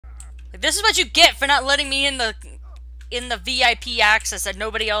Like, this is what you get for not letting me in the VIP access that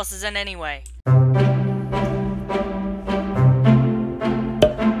nobody else is in anyway.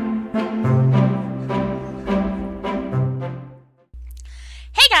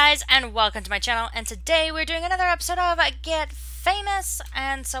 Hey guys, and welcome to my channel, and today we're doing another episode of Get Famous.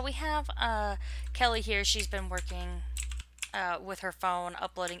 And so we have Kelli here. She's been working with her phone,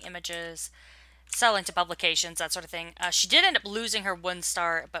 uploading images, selling to publications, that sort of thing. She did end up losing her 1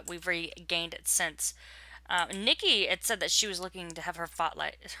 star, but we've regained it since. Nicki, it said that she was looking to have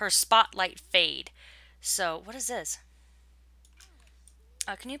her spotlight fade. So, what is this?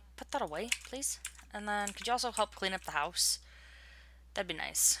 Can you put that away, please? And then, could you also help clean up the house? That'd be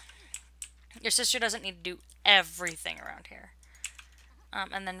nice. Your sister doesn't need to do everything around here.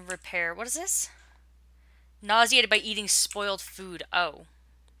 And then repair. What is this? Nauseated by eating spoiled food. Oh.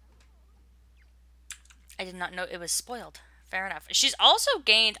 I did not know it was spoiled. Fair enough. She's also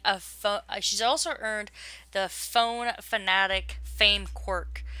gained a she's also earned the phone fanatic fame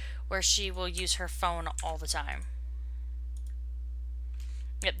quirk, where she will use her phone all the time.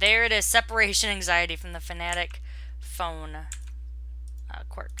 Yep, there it is. Separation anxiety from the fanatic phone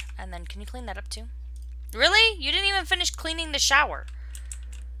quirk. And then, can you clean that up too? Really? You didn't even finish cleaning the shower.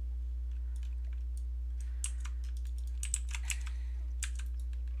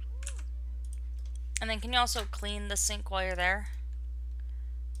 And then, can you also clean the sink while you're there?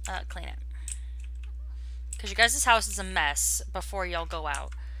 Clean it. Because you guys' house is a mess before y'all go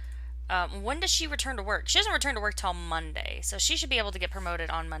out. When does she return to work? She doesn't return to work till Monday, so she should be able to get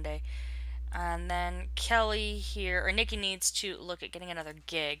promoted on Monday. And then Kelli here, or Nicki, needs to look at getting another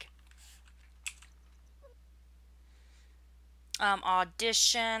gig.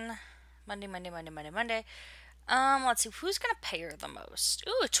 Audition. Monday. Let's see, who's gonna pay her the most?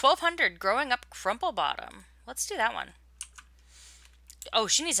 Ooh, 1,200, growing up crumple bottom. Let's do that one. Oh,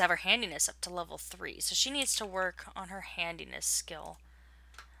 she needs to have her handiness up to level 3, so she needs to work on her handiness skill.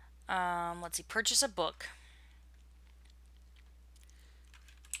 Let's see, purchase a book.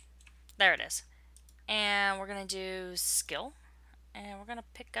 There it is. And we're gonna do skill, and we're gonna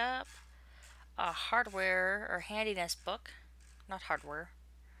pick up a hardware or handiness book. Not hardware.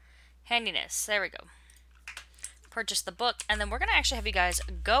 Handiness. There we go. Purchase the book, and then we're gonna actually have you guys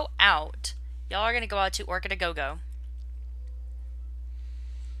go out. Y'all are gonna go out to Orchid a Go-Go,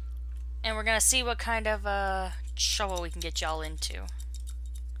 and we're gonna see what kind of trouble we can get y'all into.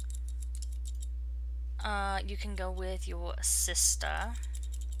 You can go with your sister,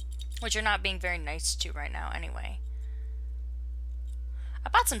 which you're not being very nice to right now anyway. I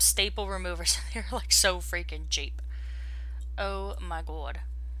bought some staple removers and they're like so freaking cheap. Oh my god.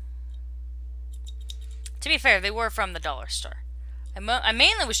 To be fair, they were from the dollar store. I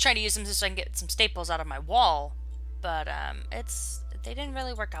mainly was trying to use them so I can get some staples out of my wall, but they didn't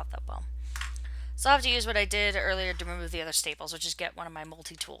really work out that well. So I'll have to use what I did earlier to remove the other staples, which is get one of my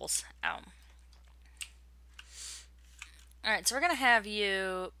multi-tools out. Alright, so we're going to have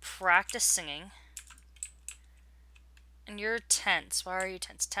you practice singing. And you're tense. Why are you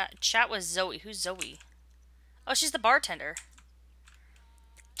tense? Chat with Zoe. Who's Zoe? Oh, she's the bartender.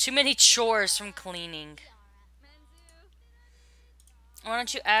 Too many chores from cleaning. Why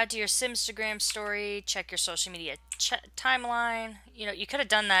don't you add to your Simstagram story, check your social media timeline. You know, you could have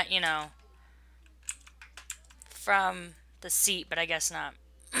done that, you know, from the seat, but I guess not.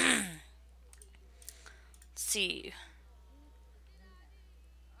 Let's see.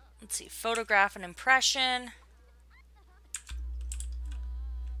 Let's see. Photograph an impression.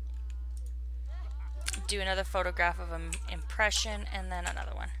 Do another photograph of an impression, and then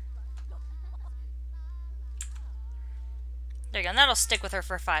another one. There you go, and that'll stick with her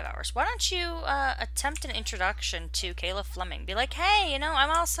for 5 hours. Why don't you attempt an introduction to Kayla Fleming? Be like, hey, you know, I'm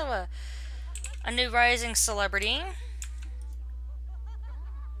also a new rising celebrity.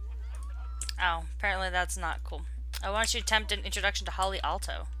 Oh, apparently that's not cool. I want you to attempt an introduction to Holly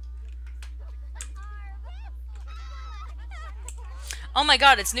Alto. Oh my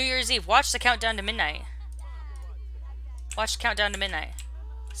god, it's New Year's Eve. Watch the countdown to midnight. Watch the countdown to midnight.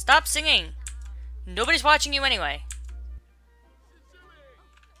 Stop singing. Nobody's watching you anyway.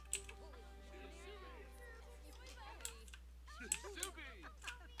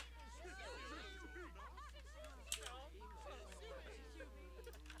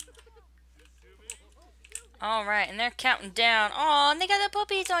 Alright, and they're counting down. Oh, and they got the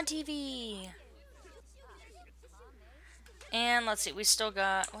puppies on TV. And let's see, we still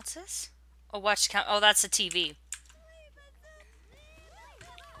got, what's this? Oh, watch count. Oh, that's the TV.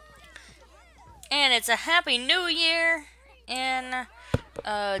 And it's a Happy New Year in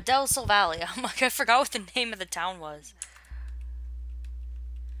Del Sol Valley. I'm like, I forgot what the name of the town was.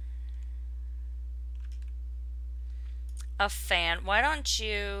 a fan. Why don't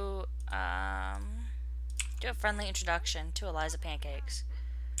you do a friendly introduction to Eliza Pancakes?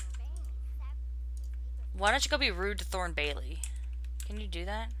 Why don't you go be rude to Thorn Bailey? Can you do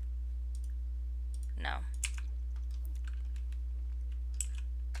that? No.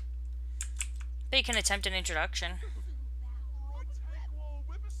 But you can attempt an introduction.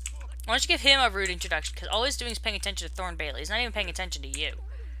 Why don't you give him a rude introduction? Because all he's doing is paying attention to Thorn Bailey. He's not even paying attention to you.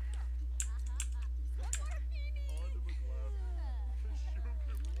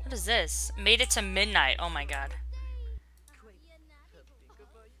 What is this? Made it to midnight. Oh my god.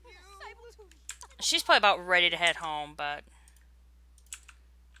 She's probably about ready to head home, but...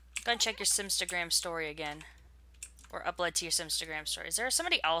 Go and check your Simstagram story again. Or upload to your Simstagram story. Is there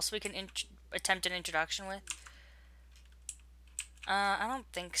somebody else we can attempt an introduction with? I don't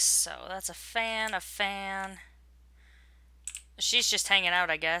think so. That's a fan. She's just hanging out,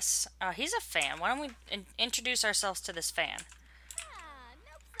 I guess. He's a fan. Why don't we introduce ourselves to this fan?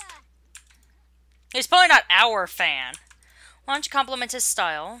 He's probably not our fan. Why don't you compliment his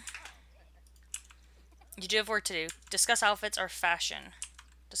style? You do have work to do. Discuss outfits or fashion.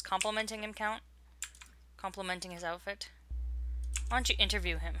 Does complimenting him count? Complimenting his outfit? Why don't you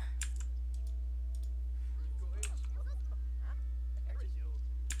interview him?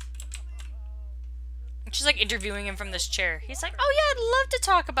 She's like interviewing him from this chair. He's like, oh yeah, I'd love to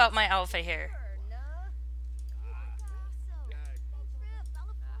talk about my outfit here.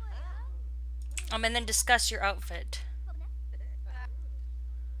 And then discuss your outfit.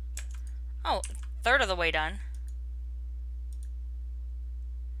 Oh, third of the way done.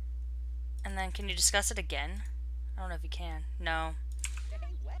 And then can you discuss it again? I don't know if you can. No.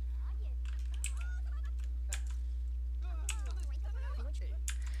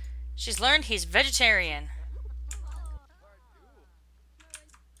 She's learned he's vegetarian.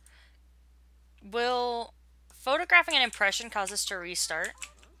 Will photographing an impression cause us to restart?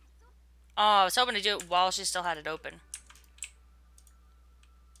 Oh, I was hoping to do it while she still had it open.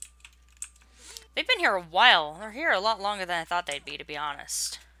 They've been here a while. They're here a lot longer than I thought they'd be, to be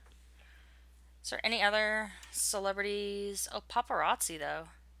honest. Is there any other celebrities? Oh, paparazzi, though.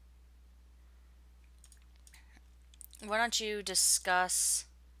 Why don't you discuss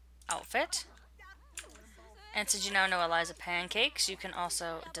outfit? And since you now know Eliza Pancakes, you can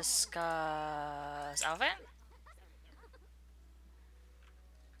also discuss outfit.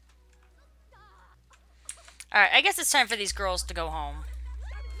 Alright, I guess it's time for these girls to go home.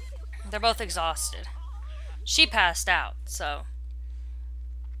 They're both exhausted. She passed out, so...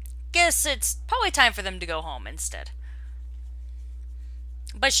 guess it's probably time for them to go home instead.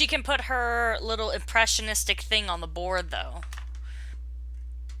 But she can put her little impressionistic thing on the board, though.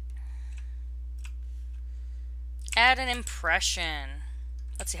 Add an impression.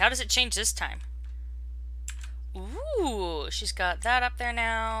 Let's see, how does it change this time? Ooh, she's got that up there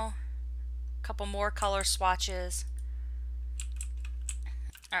now. Couple more color swatches.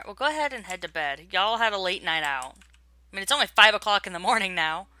 Alright, well go ahead and head to bed. Y'all had a late night out. I mean, it's only 5 o'clock in the morning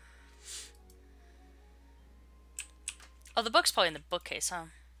now. Oh, the book's probably in the bookcase, huh?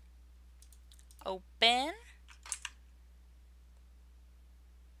 Open.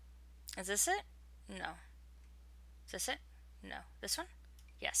 Is this it? No. Is this it? No. This one?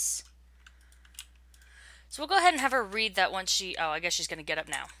 Yes. So we'll go ahead and have her read that once she... oh, I guess she's going to get up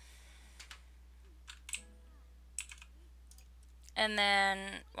now. And then,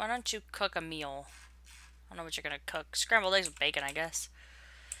 why don't you cook a meal? I don't know what you're going to cook. Scrambled eggs with bacon, I guess.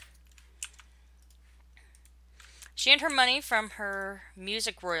 She earned her money from her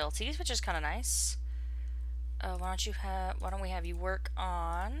music royalties, which is kind of nice. Why don't we have you work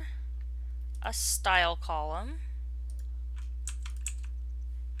on a style column.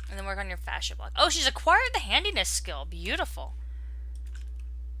 And then work on your fashion blog. Oh, she's acquired the handiness skill. Beautiful.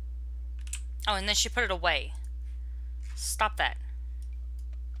 Oh, and then she put it away. Stop that.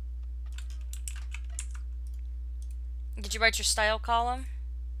 Did you write your style column?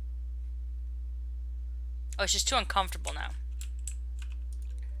 Oh, she's too uncomfortable now.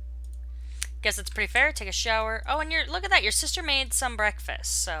 Guess it's pretty fair. Take a shower. Oh, and look at that. Your sister made some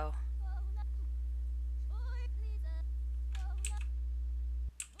breakfast, so...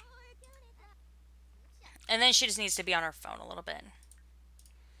 and then she just needs to be on her phone a little bit.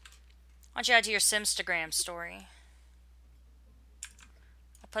 Why don't you add to your Simstagram story?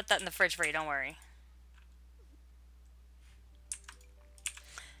 I'll put that in the fridge for you, don't worry.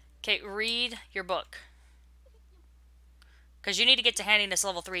 Okay, read your book. Because you need to get to handiness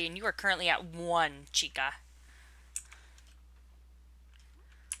level 3, and you are currently at 1, chica.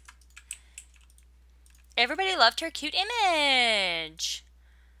 Everybody loved her cute image.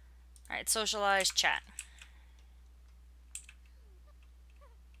 Alright, socialize, chat.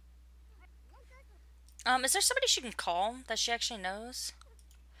 Is there somebody she can call that she actually knows?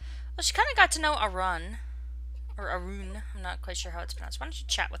 Well, she kind of got to know Arun. Or Arun. I'm not quite sure how it's pronounced. Why don't you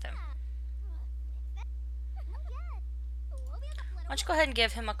chat with him? Why don't you go ahead and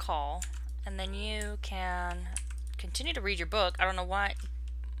give him a call. And then you can continue to read your book. I don't know why.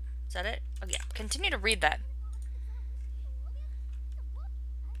 Is that it? Oh, yeah. Continue to read that.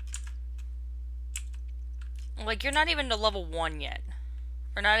 Like, you're not even to level 1 yet.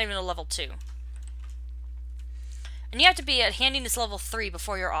 Or not even to level 2. And you have to be at handiness level 3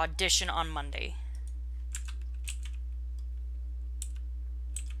 before your audition on Monday.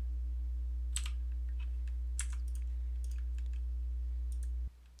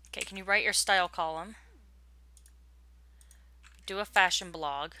 Okay, can you write your style column? Do a fashion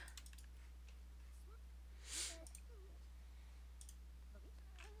blog.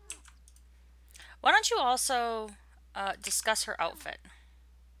 Why don't you also discuss her outfit?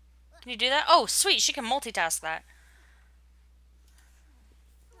 Can you do that? Oh, sweet, she can multitask that.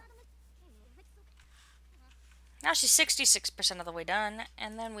 Now she's 66% of the way done,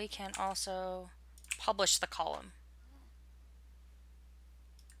 and then we can also publish the column.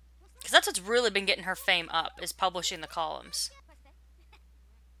 Because that's what's really been getting her fame up, is publishing the columns.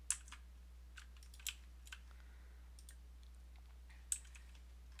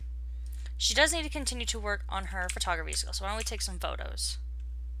 She does need to continue to work on her photography skills, so why don't we take some photos?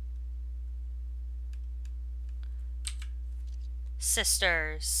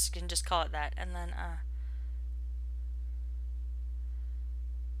 Sisters, you can just call it that, and then,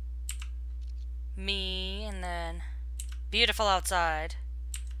 me, and then beautiful outside.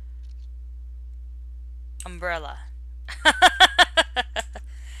 Umbrella.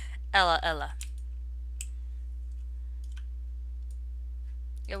 Ella.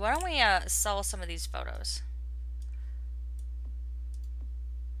 Yeah, why don't we sell some of these photos?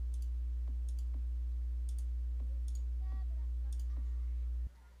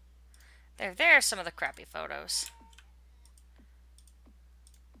 There are some of the crappy photos.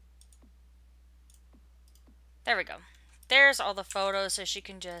 There we go. There's all the photos, so she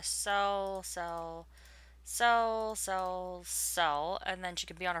can just sell, and then she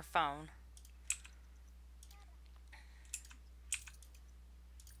can be on her phone.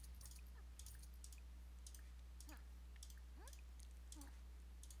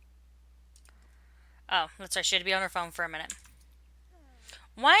 Oh, that's right, she had to be on her phone for a minute.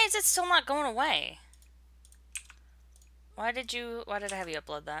 Why is it still not going away? Why did I have you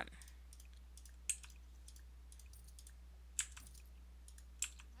upload that?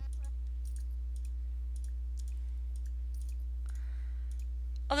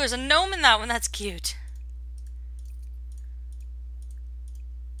 Oh, there's a gnome in that one. That's cute.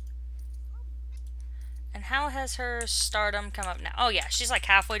 And how has her stardom come up now? Oh, yeah. She's like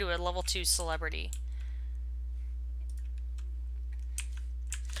halfway to a level 2 celebrity.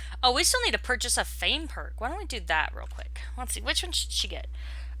 Oh, we still need to purchase a fame perk. Why don't we do that real quick? Let's see. Which one should she get?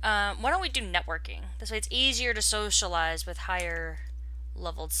 Why don't we do networking? This way it's easier to socialize with higher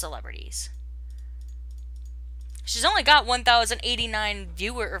leveled celebrities. She's only got 1,089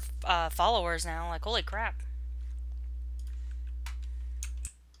 followers now. Like, holy crap.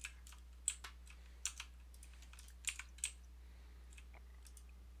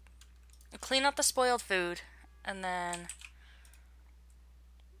 Clean up the spoiled food, and then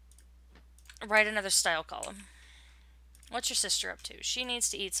write another style column. What's your sister up to? She needs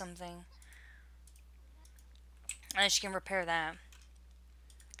to eat something. And then she can repair that.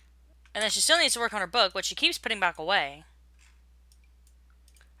 And then she still needs to work on her book, which she keeps putting back away.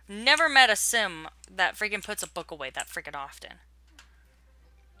 I've never met a sim that freaking puts a book away that freaking often.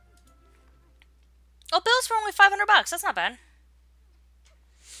 Oh, bills for only 500 bucks. That's not bad.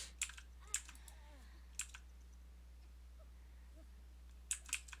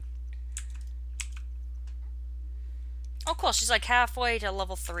 Oh, cool. She's like halfway to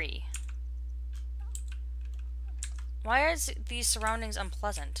level 3. Why are these surroundings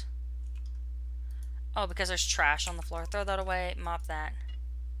unpleasant? Oh, because there's trash on the floor. Throw that away. Mop that.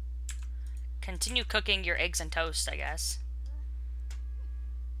 Continue cooking your eggs and toast, I guess.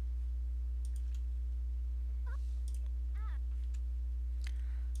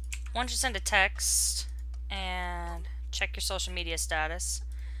 Why don't you send a text and check your social media status.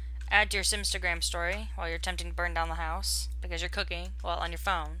 Add to your Simstagram story while you're attempting to burn down the house because you're cooking while on your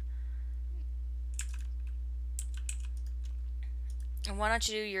phone. And why don't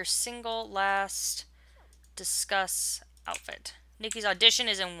you do your single last discuss outfit? Nicki's audition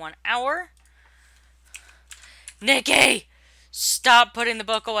is in 1 hour. Nicki! Stop putting the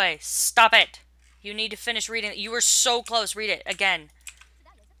book away. Stop it. You need to finish reading it. You were so close. Read it again.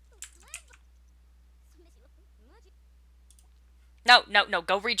 No, no, no.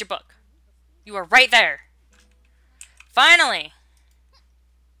 Go read your book. You are right there. Finally.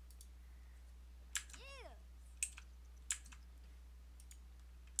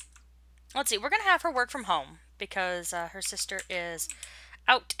 Let's see. We're going to have her work from home because her sister is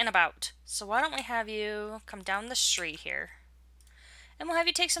out and about. So why don't we have you come down the street here and we'll have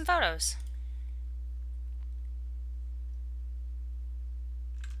you take some photos.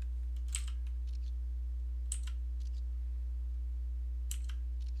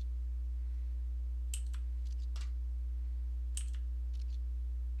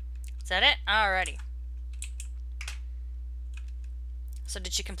 Is that it? Alrighty. So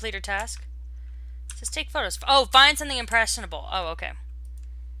did she complete her task? It says take photos. Oh, find something impressionable. Oh, okay.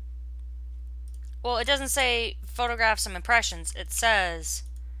 Well, it doesn't say photograph some impressions. It says...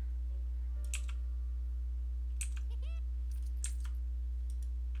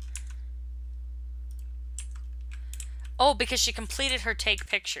 Oh, because she completed her take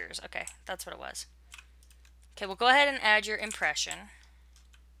pictures. Okay, that's what it was. Okay, we'll go ahead and add your impression.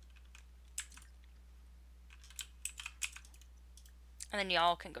 And then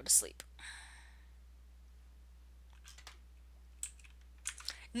y'all can go to sleep.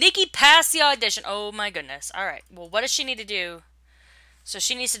 Nicki passed the audition. Oh my goodness. Alright, well what does she need to do? So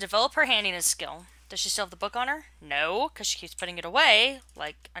she needs to develop her handiness skill. Does she still have the book on her? No, because she keeps putting it away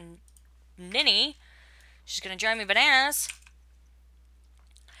like a ninny. She's going to drive me bananas.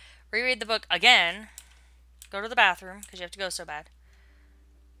 Reread the book again. Go to the bathroom, because you have to go so bad.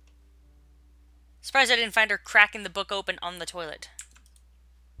 Surprised I didn't find her cracking the book open on the toilet.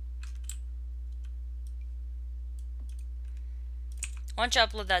 Why don't you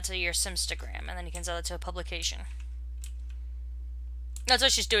upload that to your Simstagram, and then you can sell it to a publication. That's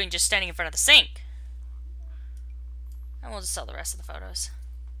what she's doing, just standing in front of the sink. And we'll just sell the rest of the photos.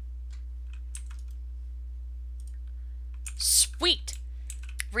 Sweet!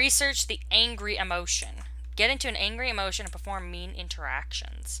 Research the angry emotion. Get into an angry emotion and perform mean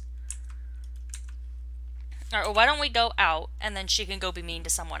interactions. Alright, well, why don't we go out, and then she can go be mean to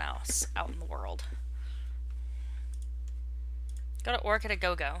someone else out in the world. Go to Orchid a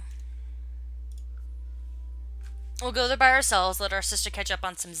Go-Go. We'll go there by ourselves, let our sister catch up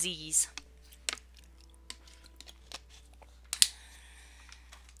on some Z's.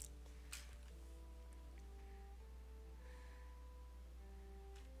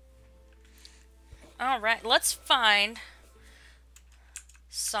 Alright, let's find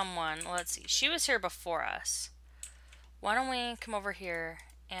someone. Let's see. She was here before us. Why don't we come over here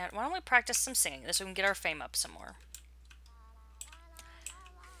and why don't we practice some singing so we can get our fame up some more.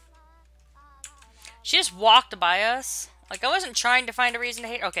 She just walked by us. Like, I wasn't trying to find a reason to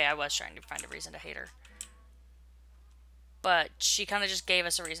hate her. Okay, I was trying to find a reason to hate her. But she kind of just gave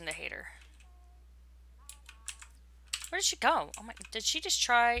us a reason to hate her. Where did she go? Oh my, did she just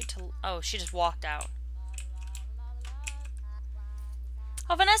try to... Oh, she just walked out.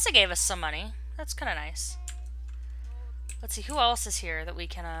 Oh, Vanessa gave us some money. That's kind of nice. Let's see, who else is here that we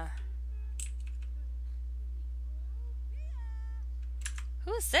can,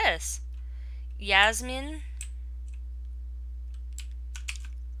 Who is this? Yasmin?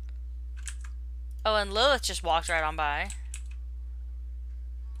 Oh, and Lilith just walked right on by.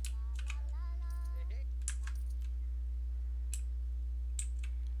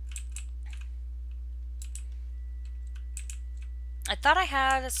 I thought I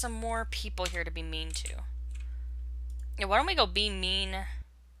had some more people here to be mean to. Yeah, why don't we go be mean? Why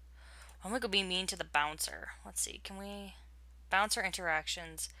don't we go be mean to the bouncer? Let's see, can we... Bouncer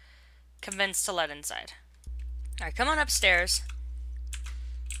interactions. Convinced to let inside. Alright, come on upstairs.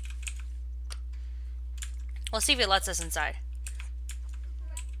 We'll see if he lets us inside.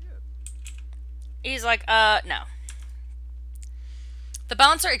 He's like, no. The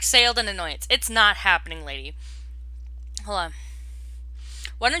bouncer exhaled in annoyance. It's not happening, lady. Hold on.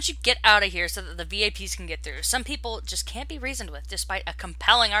 Why don't you get out of here so that the VIPs can get through? Some people just can't be reasoned with, despite a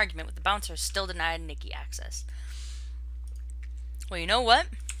compelling argument with the bouncer still denied Nicki access. Well, you know what?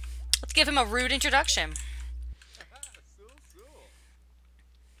 Let's give him a rude introduction.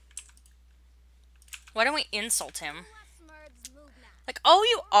 Why don't we insult him? Like, all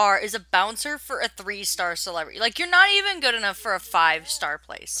you are is a bouncer for a 3-star celebrity. Like, you're not even good enough for a 5-star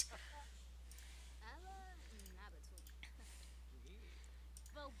place.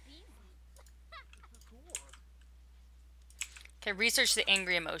 Okay, research the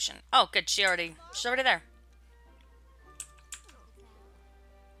angry emotion. Oh, good. She's already there.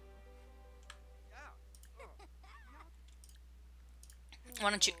 Why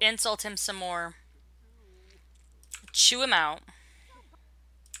don't you insult him some more? Chew him out.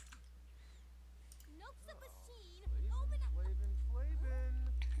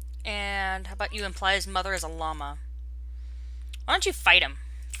 And how about you imply his mother is a llama? Why don't you fight him?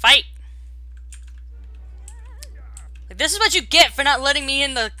 Fight! Like, this is what you get for not letting me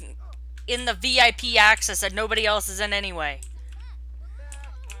in the VIP access that nobody else is in anyway.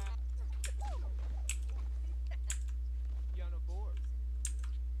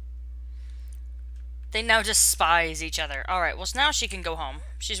 They now despise each other. Alright, well now she can go home.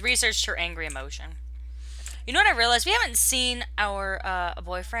 She's researched her angry emotion. You know what I realized? We haven't seen our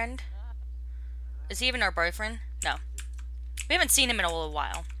boyfriend. Is he even our boyfriend? No. We haven't seen him in a little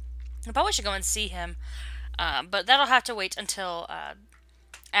while. I probably should go and see him. But that'll have to wait until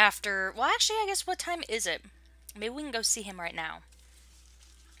after... Well, actually, I guess what time is it? Maybe we can go see him right now.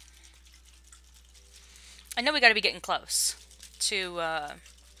 I know we gotta be getting close to...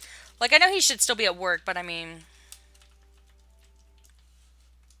 Like, I know he should still be at work, but I mean...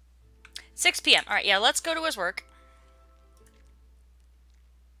 6 p.m. Alright, yeah, let's go to his work.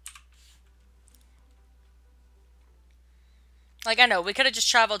 Like, I know, we could have just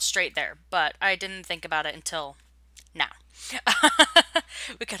traveled straight there, but I didn't think about it until now.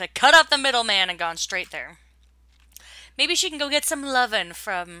 We could have cut out the middleman and gone straight there. Maybe she can go get some lovin'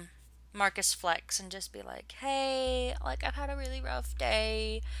 from Marcus Flex and just be like, hey, like, I've had a really rough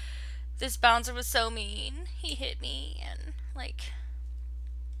day. This bouncer was so mean. He hit me and, like,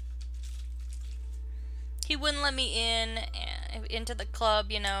 he wouldn't let me into the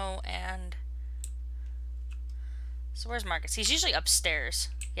club, you know, and... So where's Marcus? He's usually upstairs.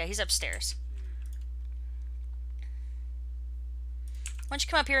 Yeah, he's upstairs. Why don't you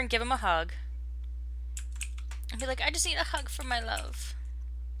come up here and give him a hug? And be like, I just need a hug from my love.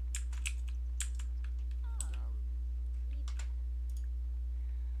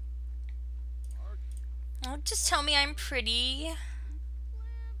 Oh, just tell me I'm pretty.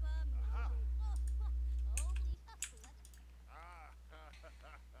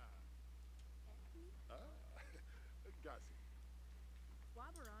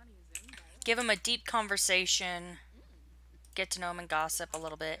 Give him a deep conversation. Get to know him and gossip a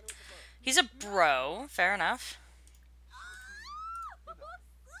little bit. He's a bro. Fair enough.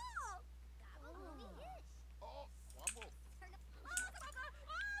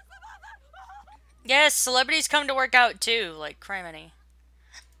 Yes, celebrities come to work out too, like criminy.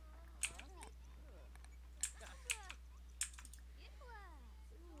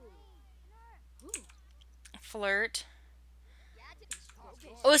 Flirt.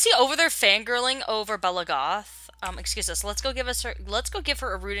 Oh, is he over there fangirling over Bella Goth? Excuse us. Let's go give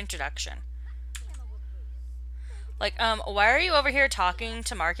her a rude introduction. Like, why are you over here talking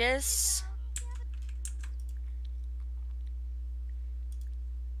to Marcus?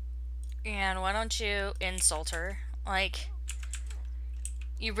 And why don't you insult her? Like,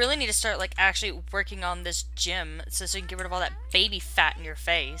 you really need to start, like, actually working on this gym so you can get rid of all that baby fat in your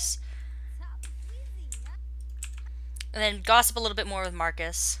face. And then gossip a little bit more with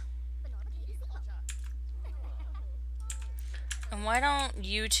Marcus. And why don't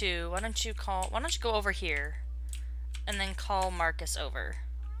you go over here and then call Marcus over?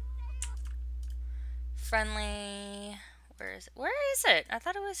 Friendly. Where is it? Where is it? I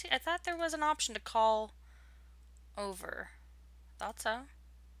thought there was an option to call over. Thought so.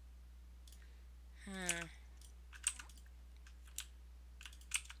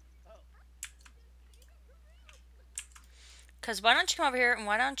 Because why don't you come over here and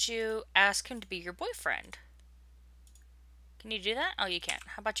why don't you ask him to be your boyfriend? Can you do that? Oh, you can't.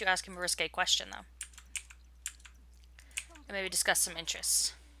 How about you ask him a risque question, though? And maybe discuss some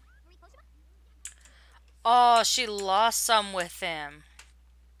interests. Oh, she lost some with him.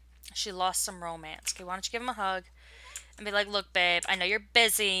 She lost some romance. Okay, why don't you give him a hug and be like, look, babe, I know you're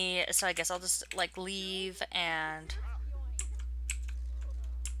busy, so I guess I'll just, like, leave and...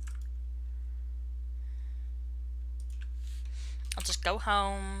 I'll just go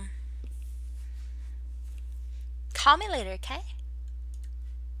home. Call me later, okay?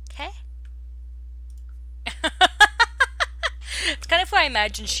 Okay? It's kind of who I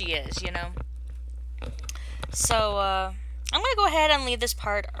imagine she is, you know? So, I'm going to go ahead and leave this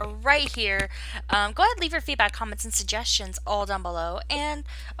part right here. Go ahead and leave your feedback, comments, and suggestions all down below. And,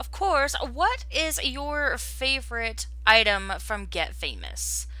 of course, what is your favorite item from Get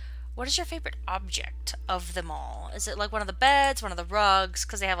Famous? What is your favorite object of them all? Is it like one of the beds, one of the rugs?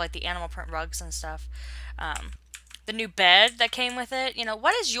 Because they have like the animal print rugs and stuff. The new bed that came with it. You know,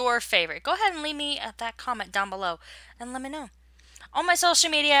 what is your favorite? Go ahead and leave me that comment down below and let me know. All my social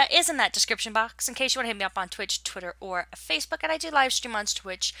media is in that description box in case you want to hit me up on Twitch, Twitter, or Facebook. And I do live stream on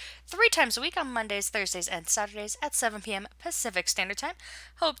Twitch 3 times a week on Mondays, Thursdays, and Saturdays at 7 p.m. Pacific Standard Time.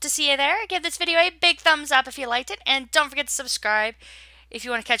 Hope to see you there. Give this video a big thumbs up if you liked it. And don't forget to subscribe if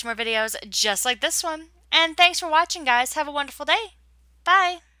you want to catch more videos just like this one. And thanks for watching, guys. Have a wonderful day.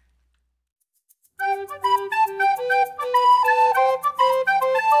 Bye.